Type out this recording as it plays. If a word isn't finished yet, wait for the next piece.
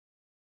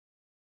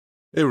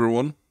Hey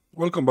everyone,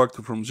 welcome back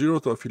to From Zero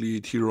to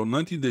Affiliate Hero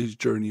 90 Days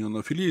Journey on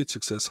Affiliate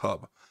Success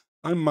Hub.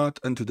 I'm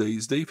Matt and today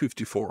is day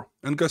 54.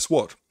 And guess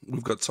what?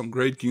 We've got some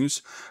great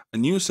news. A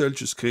new sale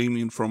just came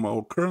in from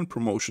our current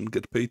promotion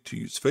Get Paid to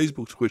Use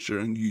Facebook, Twitter,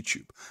 and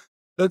YouTube.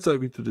 Let's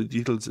dive into the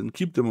details and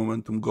keep the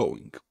momentum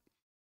going.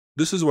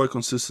 This is why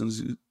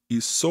consistency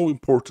is so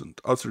important.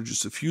 After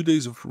just a few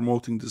days of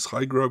promoting this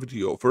high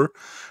gravity offer,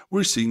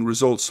 we're seeing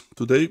results.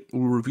 Today,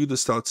 we'll review the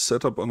stats,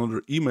 set up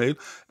another email,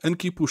 and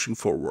keep pushing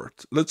forward.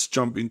 Let's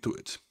jump into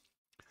it.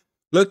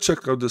 Let's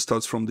check out the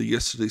stats from the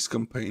yesterday's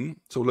campaign.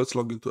 So let's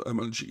log into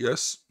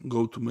MLGS,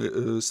 go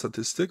to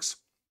statistics.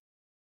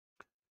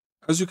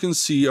 As you can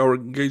see, our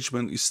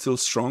engagement is still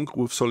strong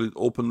with solid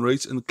open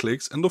rates and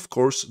clicks, and of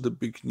course, the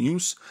big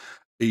news,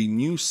 a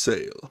new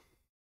sale.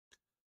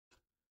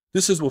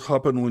 This is what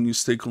happens when you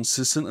stay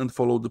consistent and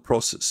follow the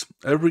process.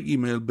 Every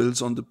email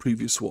builds on the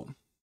previous one.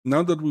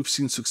 Now that we've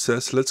seen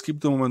success, let's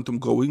keep the momentum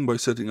going by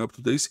setting up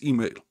today's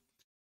email.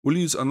 We'll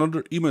use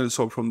another email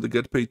swap from the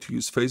Get Paid to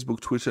Use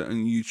Facebook, Twitter,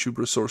 and YouTube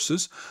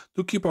resources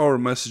to keep our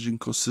messaging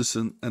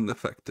consistent and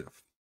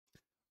effective.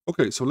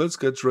 Okay, so let's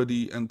get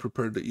ready and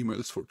prepare the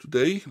emails for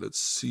today. Let's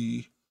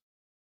see.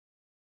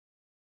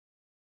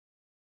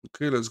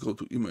 Okay, let's go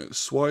to email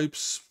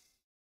swipes.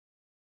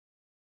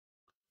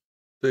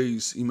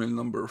 Today's email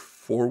number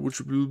 4, which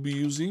we'll be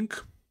using.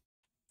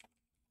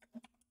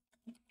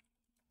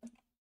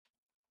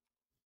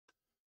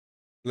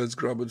 Let's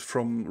grab it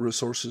from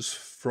resources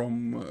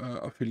from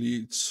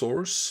affiliate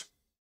source.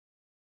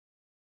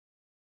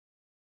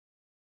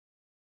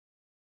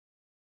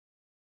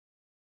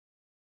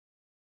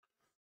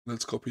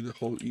 Let's copy the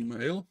whole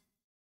email.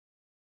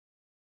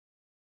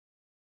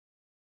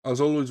 As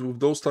always,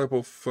 with those type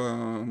of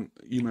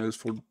emails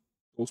for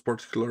those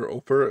particular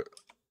offer,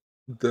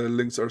 the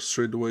links are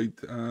straight away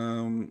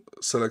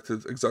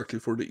selected exactly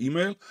for the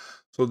email,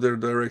 so they're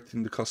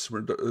directing the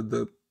customer,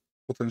 the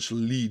potential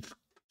lead,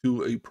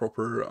 to a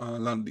proper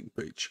landing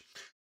page.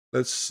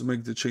 Let's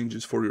make the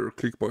changes for your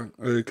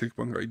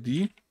ClickBank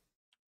ID,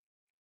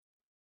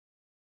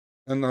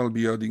 and I'll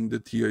be adding the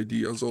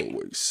TID as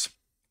always.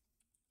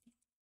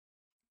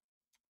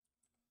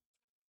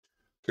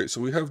 Okay, so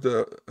we have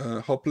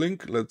the hop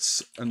link.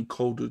 Let's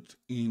encode it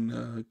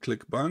in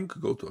ClickBank.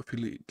 Go to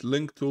affiliate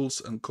link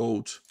tools,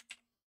 encode,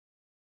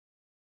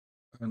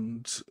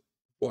 and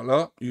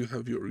voila, you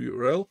have your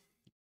URL.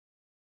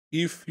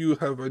 If you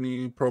have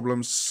any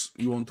problems,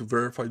 you want to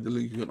verify the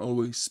link, you can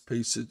always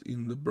paste it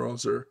in the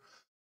browser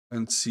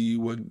and see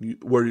where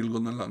you're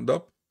gonna land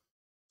up.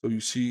 So you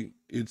see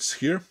it's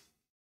here.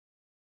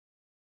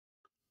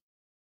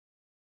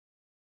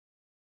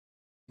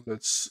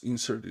 Let's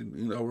insert it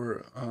in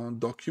our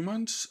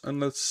documents, and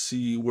let's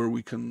see where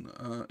we can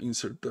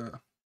insert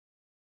the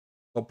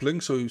hop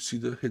link. So you see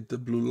hit the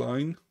blue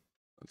line.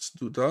 Let's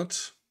do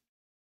that.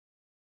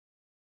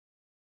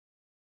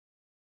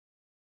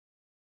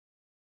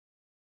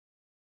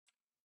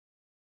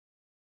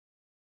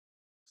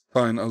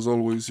 Sign, as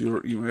always,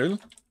 your email.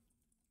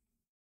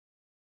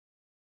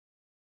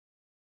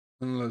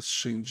 And let's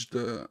change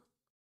the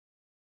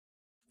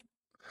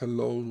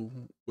hello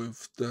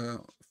with the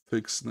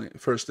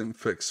first name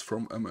fix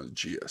from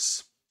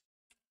MLGS.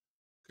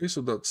 Okay,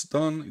 so that's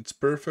done. It's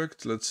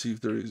perfect. Let's see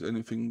if there is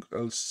anything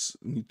else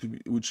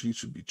which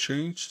needs to be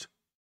changed.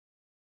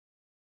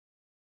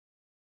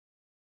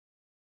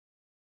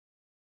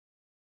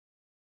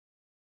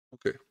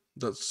 Okay,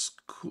 that's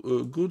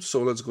good.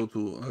 So let's go to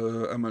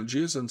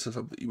MLGS and set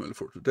up the email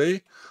for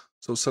today.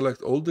 So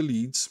select all the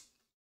leads.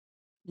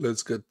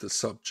 Let's get the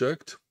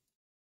subject.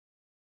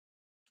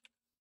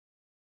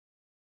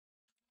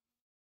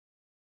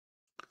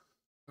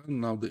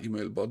 And now the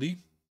email body.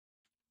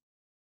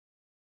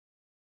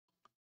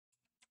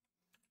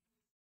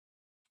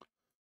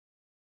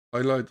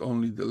 Highlight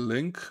only the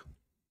link.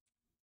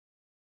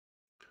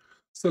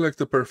 Select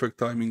the perfect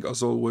timing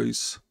as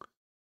always,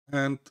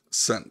 and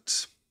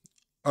send.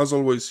 As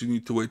always, you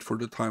need to wait for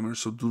the timer,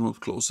 so do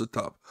not close the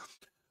tab.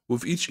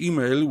 With each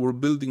email, we're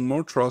building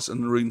more trust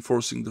and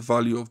reinforcing the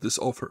value of this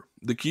offer.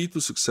 The key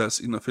to success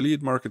in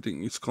affiliate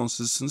marketing is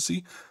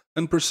consistency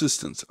and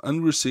persistence,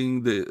 and we're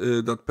seeing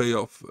that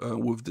payoff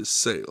with this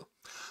sale.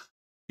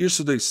 Here's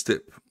today's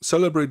tip.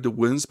 Celebrate the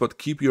wins, but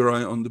keep your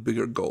eye on the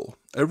bigger goal.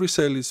 Every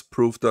sale is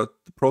proof that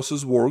the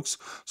process works,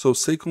 so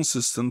stay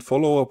consistent,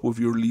 follow up with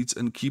your leads,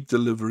 and keep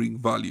delivering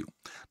value.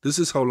 This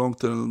is how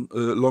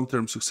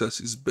long-term success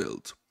is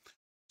built.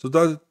 So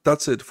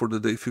that's it for the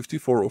day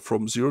 54 of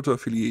From Zero to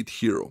Affiliate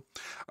Hero.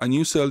 A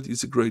new sale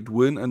is a great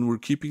win, and we're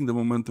keeping the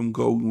momentum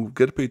going with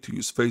Get Paid to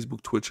Use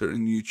Facebook, Twitter,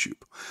 and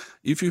YouTube.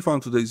 If you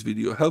found today's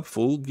video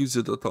helpful, give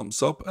it a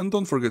thumbs up, and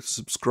don't forget to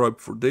subscribe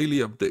for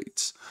daily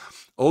updates.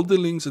 All the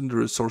links and the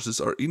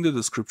resources are in the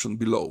description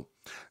below.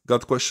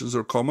 Got questions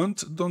or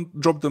comments? Don't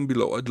drop them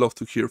below. I'd love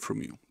to hear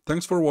from you.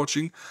 Thanks for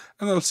watching,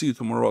 and I'll see you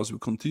tomorrow as we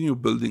continue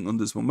building on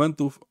this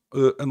momentum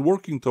and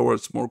working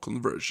towards more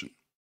conversion.